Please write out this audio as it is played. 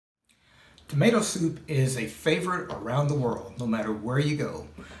Tomato soup is a favorite around the world, no matter where you go.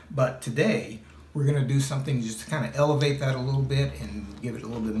 But today, we're going to do something just to kind of elevate that a little bit and give it a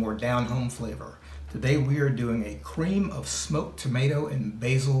little bit more down-home flavor. Today we are doing a cream of smoked tomato and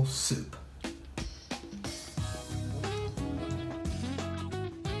basil soup.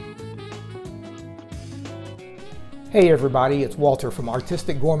 Hey everybody, it's Walter from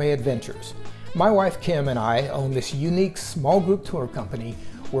Artistic Gourmet Adventures. My wife Kim and I own this unique small group tour company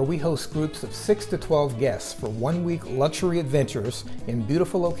where we host groups of 6 to 12 guests for one-week luxury adventures in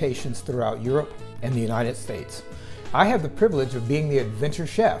beautiful locations throughout Europe and the United States. I have the privilege of being the adventure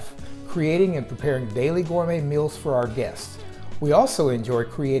chef, creating and preparing daily gourmet meals for our guests. We also enjoy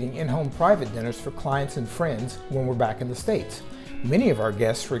creating in-home private dinners for clients and friends when we're back in the States. Many of our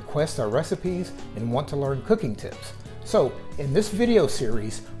guests request our recipes and want to learn cooking tips. So, in this video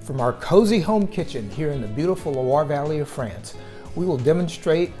series, from our cozy home kitchen here in the beautiful Loire Valley of France, we will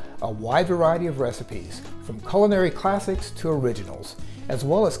demonstrate a wide variety of recipes, from culinary classics to originals, as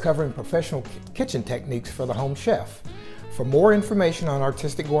well as covering professional kitchen techniques for the home chef. For more information on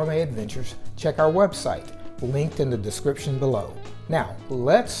Artistic Gourmet Adventures, check our website, linked in the description below. Now,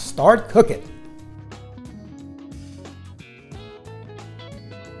 let's start cooking!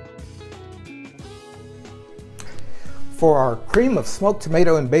 For our cream of smoked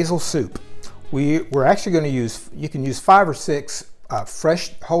tomato and basil soup, we're actually going to use, you can use 5 or 6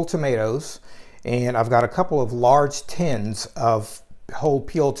 fresh whole tomatoes, and I've got a couple of large tins of whole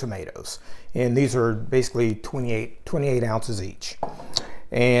peeled tomatoes, and these are basically 28 ounces each.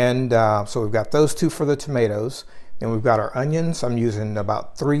 And so we've got those 2 for the tomatoes. Then we've got our onions. I'm using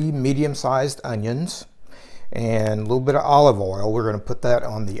about 3 medium-sized onions and a little bit of olive oil. We're going to put that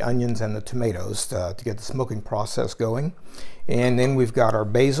on the onions and the tomatoes to get the smoking process going. And then we've got our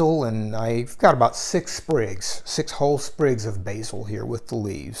basil, and I've got about 6 whole sprigs of basil here with the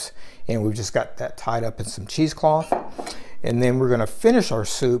leaves. And we've just got that tied up in some cheesecloth. And then we're going to finish our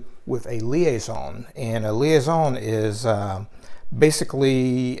soup with a liaison. And a liaison is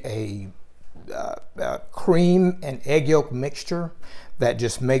basically a cream and egg yolk mixture that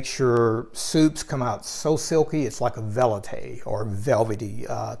just makes your soups come out so silky, it's like a velouté or velvety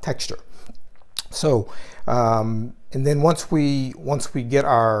texture. So, and then once we get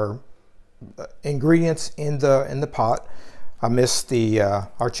our ingredients in the pot, I missed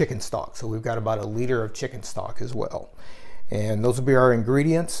our chicken stock. So we've got about 1 liter of chicken stock as well. And those will be our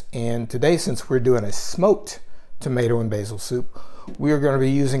ingredients. And today, since we're doing a smoked tomato and basil soup, we are going to be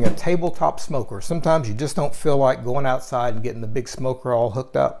using a tabletop smoker. Sometimes you just don't feel like going outside and getting the big smoker all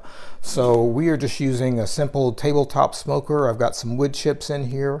hooked up. So we are just using a simple tabletop smoker. I've got some wood chips in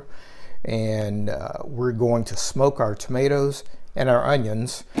here, and we're going to smoke our tomatoes and our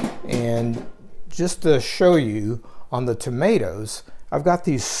onions. And just to show you, on the tomatoes, I've got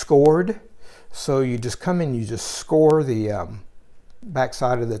these scored. So you just come in, you just score the back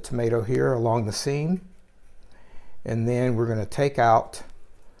side of the tomato here along the seam. And then we're going to take out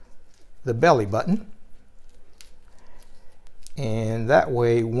the belly button. And that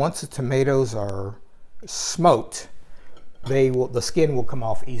way, once the tomatoes are smoked, the skin will come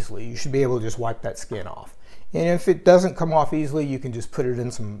off easily. You should be able to just wipe that skin off. And if it doesn't come off easily, you can just put it in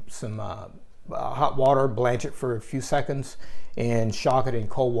some hot water, blanch it for a few seconds, and shock it in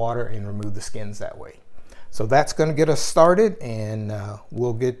cold water and remove the skins that way. So that's going to get us started, and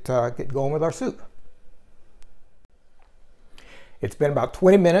we'll get going with our soup. It's been about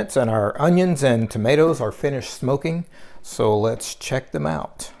 20 minutes and our onions and tomatoes are finished smoking, so let's check them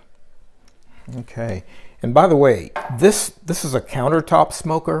out. Okay, and by the way, this is a countertop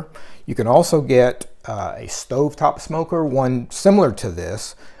smoker. You can also get a stovetop smoker, one similar to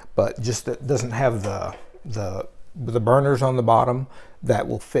this, but just that doesn't have the burners on the bottom, that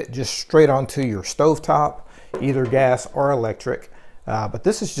will fit just straight onto your stovetop, either gas or electric. But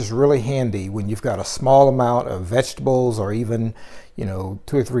this is just really handy when you've got a small amount of vegetables, or even, 2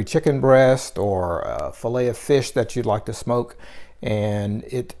 or 3 chicken breasts, or a fillet of fish that you'd like to smoke. And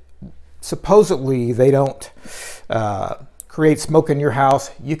it supposedly they don't create smoke in your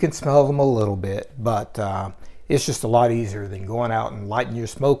house. You can smell them a little bit, but it's just a lot easier than going out and lighting your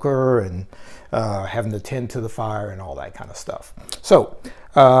smoker and having to tend to the fire and all that kind of stuff. So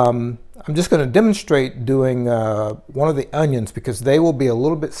I'm just going to demonstrate doing one of the onions, because they will be a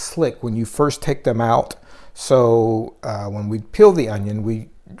little bit slick when you first take them out. So when we peel the onion, we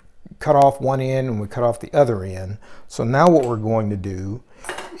cut off one end and we cut off the other end. So now what we're going to do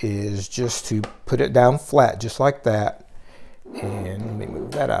is just to put it down flat, just like that. And let me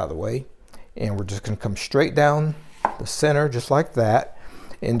move that out of the way. And we're just going to come straight down the center, just like that.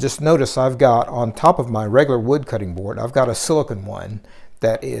 And just notice I've got, on top of my regular wood cutting board, I've got a silicone one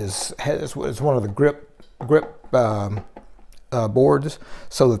that is one of the grip boards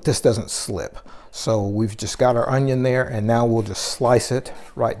so that this doesn't slip. So we've just got our onion there, and now we'll just slice it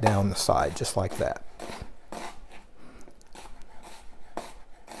right down the side, just like that.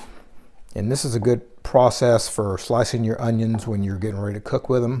 And this is a good process for slicing your onions when you're getting ready to cook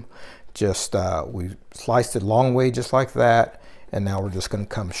with them. Just we sliced it long way, just like that, and now we're just going to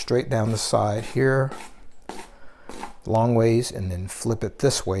come straight down the side here, long ways, and then flip it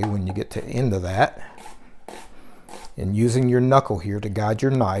this way when you get to the end of that. And using your knuckle here to guide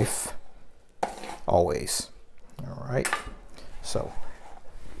your knife, always. All right, so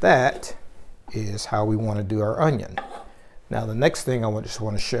that is how we want to do our onion. Now the next thing I just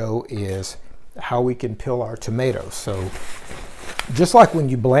want to show is how we can peel our tomatoes. So just like when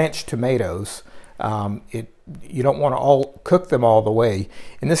you blanch tomatoes, you don't want to cook them all the way.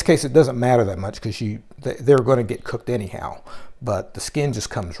 In this case, it doesn't matter that much because they're going to get cooked anyhow, but the skin just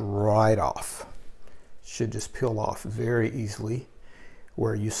comes right off. Should just peel off very easily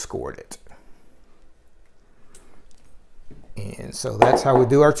where you scored it. And so that's how we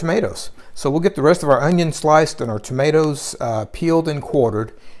do our tomatoes. So we'll get the rest of our onion sliced and our tomatoes peeled and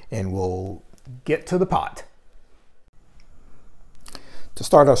quartered, and we'll get to the pot. To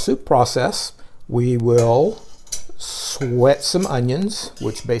start our soup process, we will sweat some onions,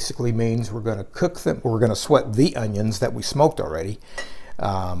 which basically means we're going to cook them. We're going to sweat the onions that we smoked already.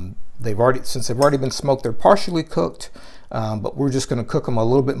 Since they've already been smoked, they're partially cooked, but we're just going to cook them a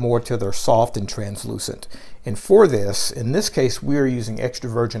little bit more till they're soft and translucent. And for this, in this case, we are using extra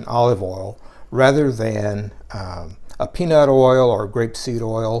virgin olive oil rather than a peanut oil or grapeseed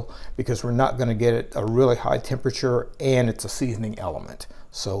oil, because we're not going to get it a really high temperature, and it's a seasoning element.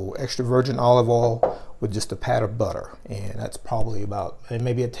 So extra virgin olive oil with just a pat of butter, and that's probably about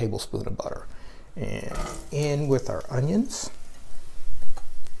maybe a tablespoon of butter. And in with our onions.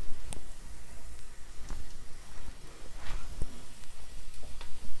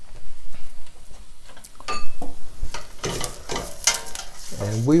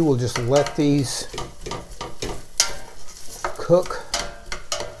 And we will just let these cook.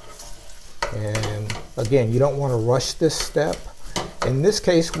 And again, you don't want to rush this step. In this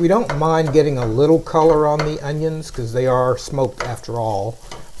case, we don't mind getting a little color on the onions because they are smoked after all,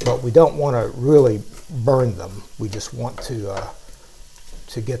 but we don't want to really burn them. We just want to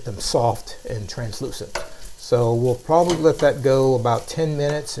get them soft and translucent. So we'll probably let that go about 10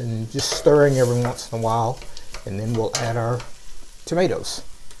 minutes and just stirring every once in a while, and then we'll add our tomatoes.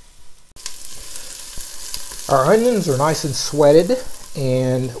 Our onions are nice and sweated,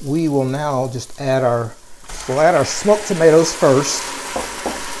 and we will now just add our smoked tomatoes first.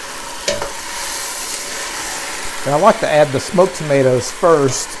 And I like to add the smoked tomatoes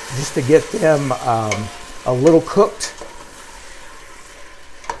first just to get them a little cooked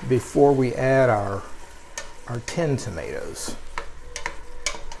before we add our tinned tomatoes.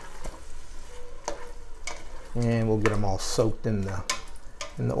 And we'll get them all soaked in the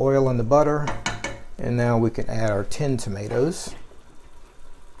oil and the butter. And now we can add our tinned tomatoes.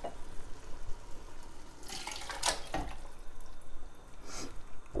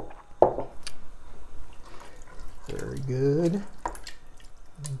 Very good.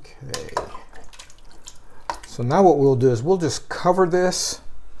 Okay. So now what we'll do is we'll just cover this.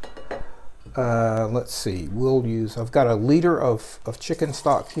 Let's see, I've got a liter of chicken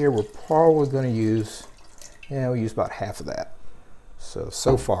stock here. We're probably going to use, we'll use about half of that.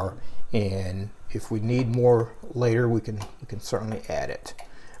 So far. And if we need more later, we can certainly add it.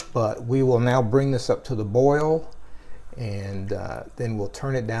 But we will now bring this up to the boil, and then we'll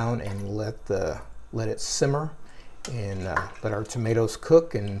turn it down and let it simmer, and let our tomatoes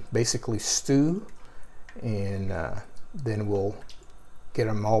cook and basically stew, and then we'll get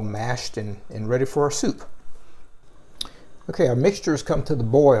them all mashed and ready for our soup. Okay, our mixture has come to the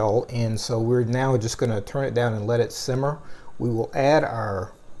boil, and so we're now just going to turn it down and let it simmer. We will add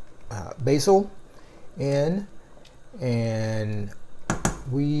our basil in, and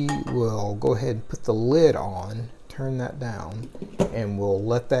we will go ahead and put the lid on, turn that down, and we'll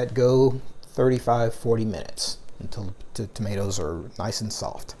let that go 35-40 minutes until the tomatoes are nice and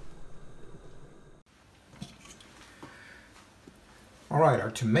soft. All right,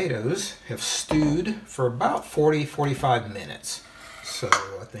 our tomatoes have stewed for about 40-45 minutes. So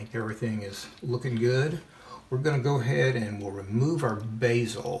I think everything is looking good. We're going to go ahead and we'll remove our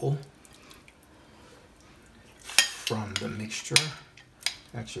basil from the mixture.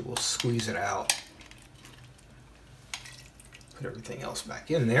 Actually, we'll squeeze it out. Put everything else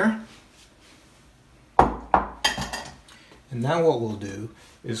back in there. And now what we'll do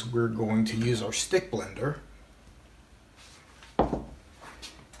is we're going to use our stick blender.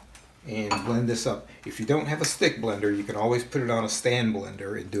 and blend this up. If you don't have a stick blender, you can always put it on a stand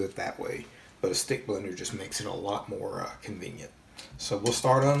blender and do it that way. But a stick blender just makes it a lot more convenient. So we'll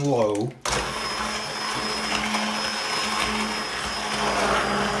start on low.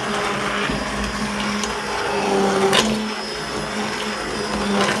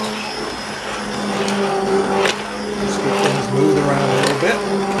 Just get things moved around a little bit.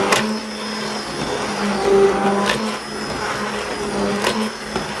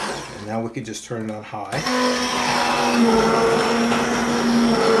 And now we could just turn it on high.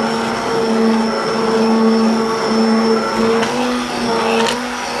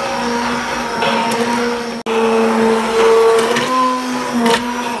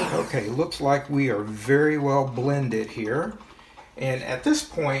 Okay, looks like we are very well blended here. And at this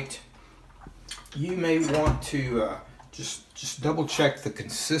point, you may want to just double check the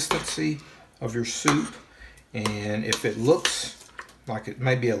consistency of your soup. And if it looks like it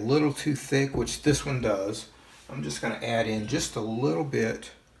may be a little too thick, which this one does, I'm just going to add in just a little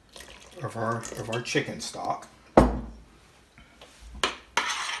bit of our chicken stock.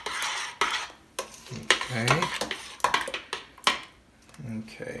 Okay.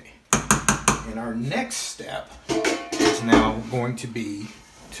 Okay. And our next step is now going to be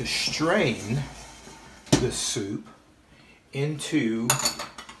to strain this soup into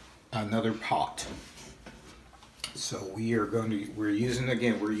another pot. So we're using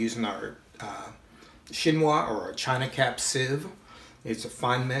our chinois or a China cap sieve. It's a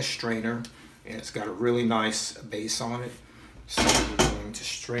fine mesh strainer and it's got a really nice base on it. So we're going to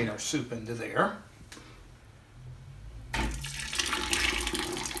strain our soup into there. And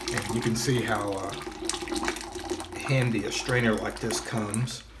you can see how handy a strainer like this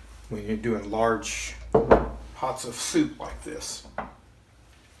comes when you're doing large pots of soup like this.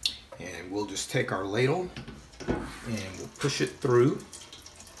 And we'll just take our ladle and we'll push it through,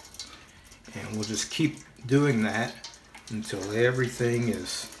 and we'll just keep doing that until everything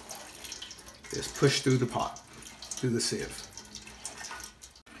is pushed through the pot, through the sieve.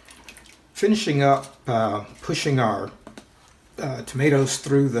 Finishing up pushing our tomatoes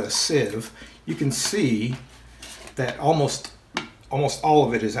through the sieve, you can see that almost all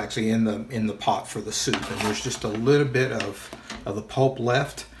of it is actually in the pot for the soup, and there's just a little bit of the pulp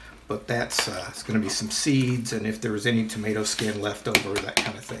left, but that's it's going to be some seeds, and if there was any tomato skin left over, that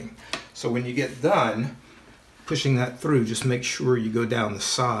kind of thing. So when you get done pushing that through, just make sure you go down the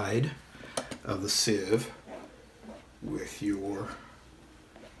side of the sieve with your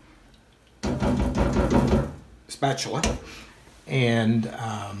spatula and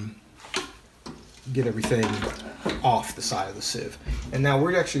get everything off the side of the sieve. And now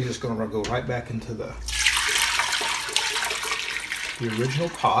we're actually just going to go right back into the original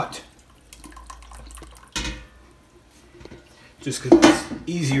pot, just because it's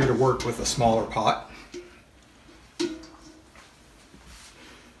easier to work with a smaller pot.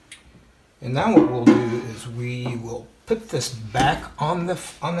 And now what we'll do is we will put this back on the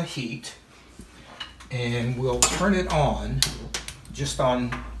heat, and we'll turn it on,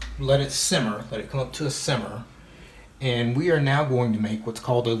 let it simmer, let it come up to a simmer. And we are now going to make what's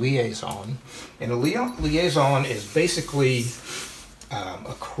called a liaison. And a liaison is basically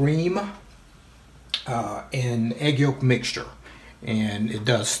a cream and egg yolk mixture. And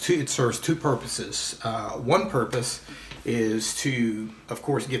it serves two purposes. One purpose is to, of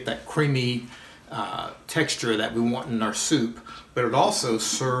course, get that creamy texture that we want in our soup, but it also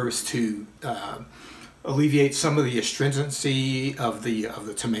serves to alleviate some of the astringency of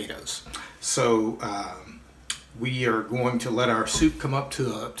the tomatoes. So we are going to let our soup come up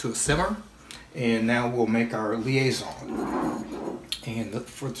to a simmer, and now we'll make our liaison. And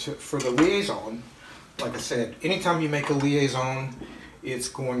for the liaison, like I said, anytime you make a liaison, it's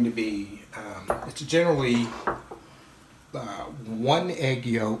going to be it's generally 1 egg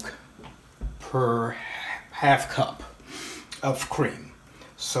yolk per half cup of cream.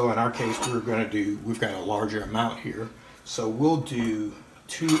 So in our case, we've got a larger amount here. So we'll do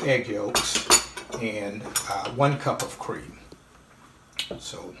 2 egg yolks and 1 cup of cream.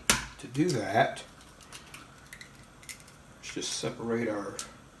 So to do that, let's just separate our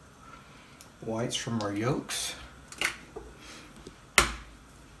whites from our yolks.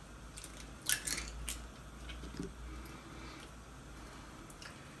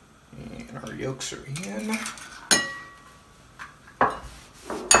 And our yolks are in.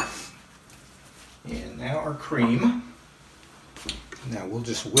 And now our cream. Now we'll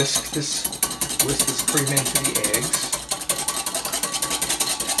just whisk this cream into the eggs.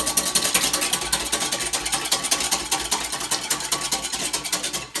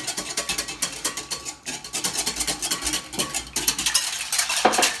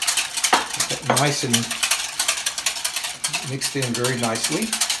 nice and mixed in very nicely.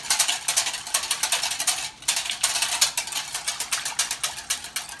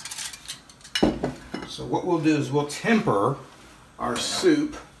 So what we'll do is we'll temper our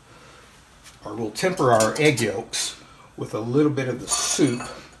soup, or we'll temper our egg yolks with a little bit of the soup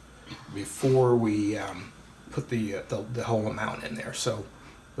before we put the whole amount in there. So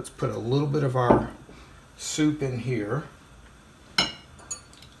let's put a little bit of our soup in here.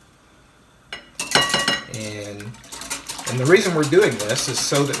 And the reason we're doing this is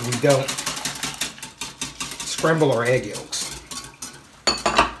so that we don't scramble our egg yolks. And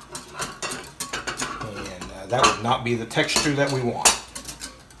that would not be the texture that we want.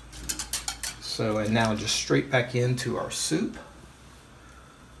 So, and now just straight back into our soup.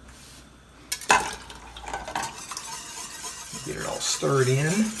 Get it all stirred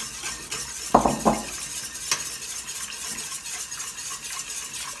in.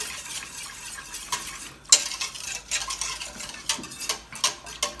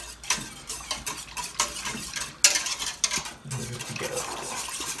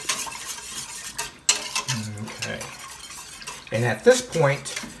 And at this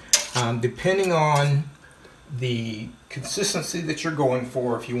point, depending on the consistency that you're going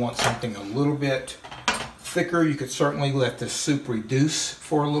for, if you want something a little bit thicker, you could certainly let the soup reduce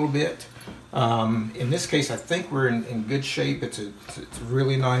for a little bit. In this case, I think we're in good shape. It's a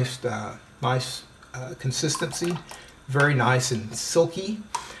really nice, consistency, very nice and silky.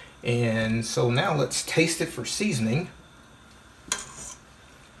 And so now let's taste it for seasoning.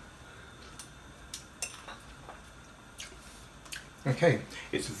 Okay,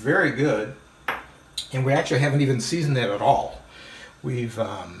 it's very good, and we actually haven't even seasoned it at all. We've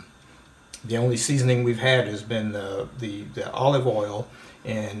the only seasoning we've had has been the olive oil,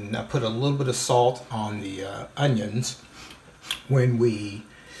 and I put a little bit of salt on the onions when we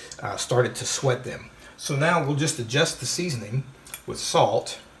started to sweat them. So now we'll just adjust the seasoning with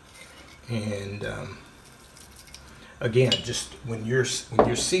salt, and again, just when you're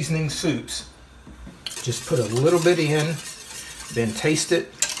seasoning soups, just put a little bit in. Then taste it,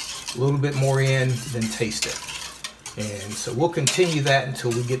 a little bit more in, then taste it. And so we'll continue that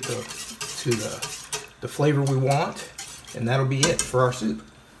until we get to the flavor we want, and that'll be it for our soup.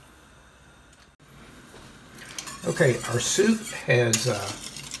 Okay, our soup is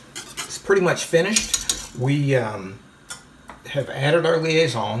pretty much finished. We have added our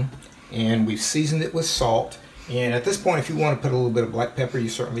liaison, and we've seasoned it with salt. And at this point, if you want to put a little bit of black pepper, you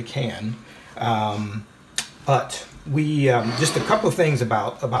certainly can. But we just a couple of things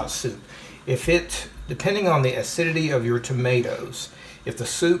about soup. If it, depending on the acidity of your tomatoes, if the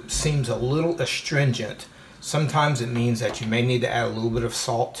soup seems a little astringent, sometimes it means that you may need to add a little bit of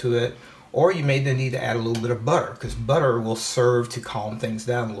salt to it, or you may need to add a little bit of butter, because butter will serve to calm things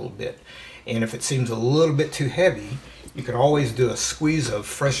down a little bit. And if it seems a little bit too heavy, you could always do a squeeze of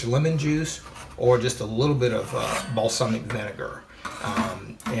fresh lemon juice or just a little bit of balsamic vinegar.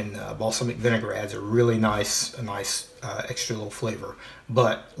 Balsamic vinegar adds a really nice extra little flavor,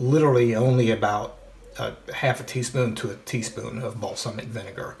 but literally only about half a teaspoon to a teaspoon of balsamic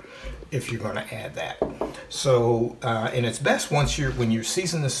vinegar if you're going to add that. So, and it's best when you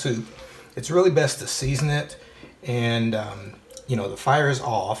season the soup, it's really best to season it, and you know, the fire is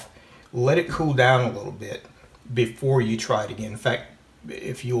off. Let it cool down a little bit before you try it again. In fact,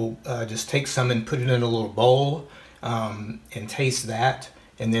 if you'll just take some and put it in a little bowl and taste that,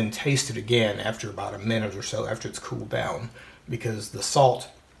 and then taste it again after about a minute or so after it's cooled down, because the salt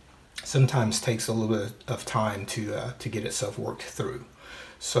sometimes takes a little bit of time to get itself worked through.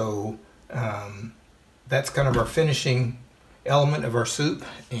 So that's kind of our finishing element of our soup,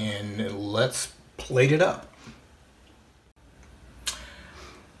 and let's plate it up.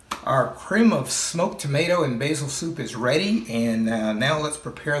 Our cream of smoked tomato and basil soup is ready, and now let's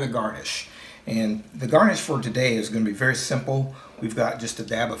prepare the garnish. And the garnish for today is going to be very simple. We've got just a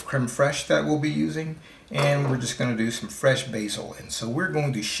dab of creme fraiche that we'll be using, and we're just going to do some fresh basil. And so we're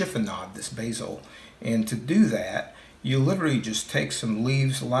going to chiffonade this basil. And to do that, you literally just take some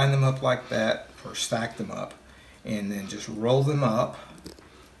leaves, line them up like that, or stack them up, and then just roll them up.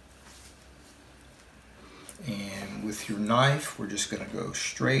 And with your knife, we're just going to go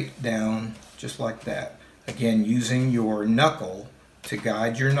straight down just like that. Again, using your knuckle to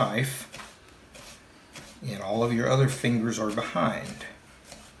guide your knife, and all of your other fingers are behind.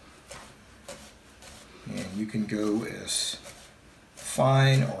 And you can go as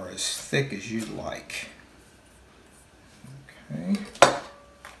fine or as thick as you'd like. Okay.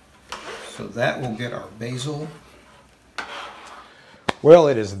 So that will get our basil. Well,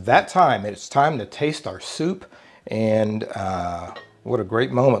 it is that time. It's time to taste our soup, and What a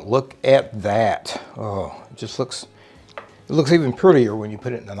great moment. Look at that. Oh, it looks even prettier when you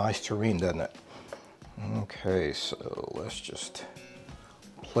put it in a nice tureen, doesn't it? Okay, so let's just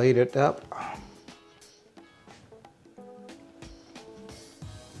plate it up.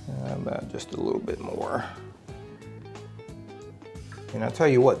 About just a little bit more. And I'll tell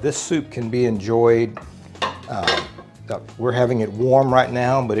you what, this soup can be enjoyed. We're having it warm right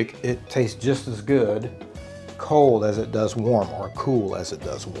now, but it tastes just as good cold as it does warm, or cool as it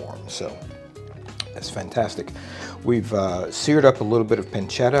does warm. So that's fantastic. We've seared up a little bit of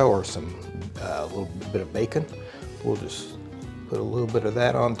pancetta or some a little bit of bacon. We'll just put a little bit of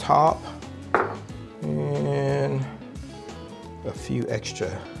that on top and a few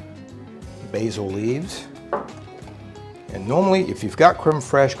extra basil leaves. And normally, if you've got creme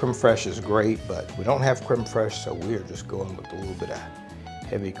fraiche is great, but we don't have creme fraiche, so we are just going with a little bit of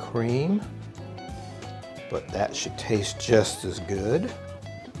heavy cream. But that should taste just as good.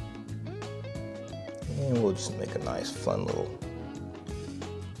 And we'll just make a nice, fun little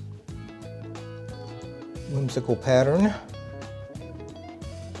whimsical pattern.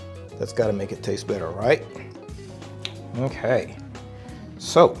 That's got to make it taste better, right? Okay,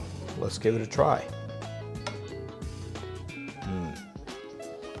 so let's give it a try.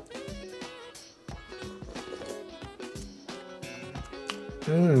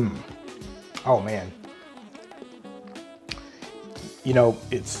 Oh man. You know,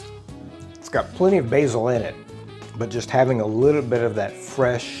 it's got plenty of basil in it, but just having a little bit of that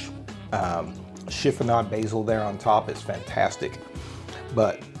fresh chiffonade basil there on top is fantastic.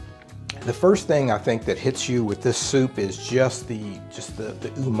 But the first thing I think that hits you with this soup is just the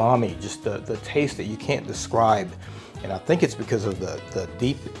umami, just the taste that you can't describe. And I think it's because of the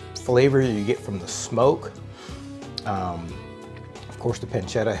deep flavor you get from the smoke. Of course, the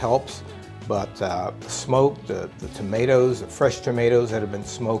pancetta helps. But the smoke, the tomatoes, the fresh tomatoes that have been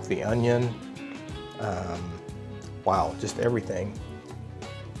smoked, the onion, wow, just everything.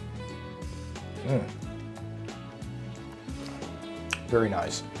 Very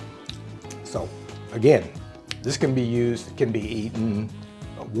nice. So again, this can be used, it can be eaten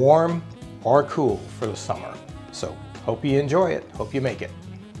warm or cool for the summer. So hope you enjoy it, hope you make it.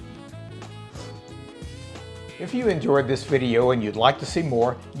 If you enjoyed this video and you'd like to see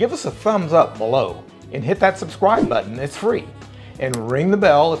more, give us a thumbs up below and hit that subscribe button, it's free. And ring the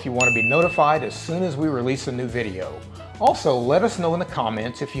bell if you want to be notified as soon as we release a new video. Also, let us know in the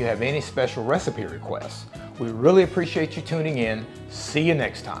comments if you have any special recipe requests. We really appreciate you tuning in. See you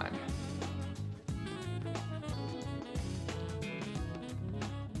next time.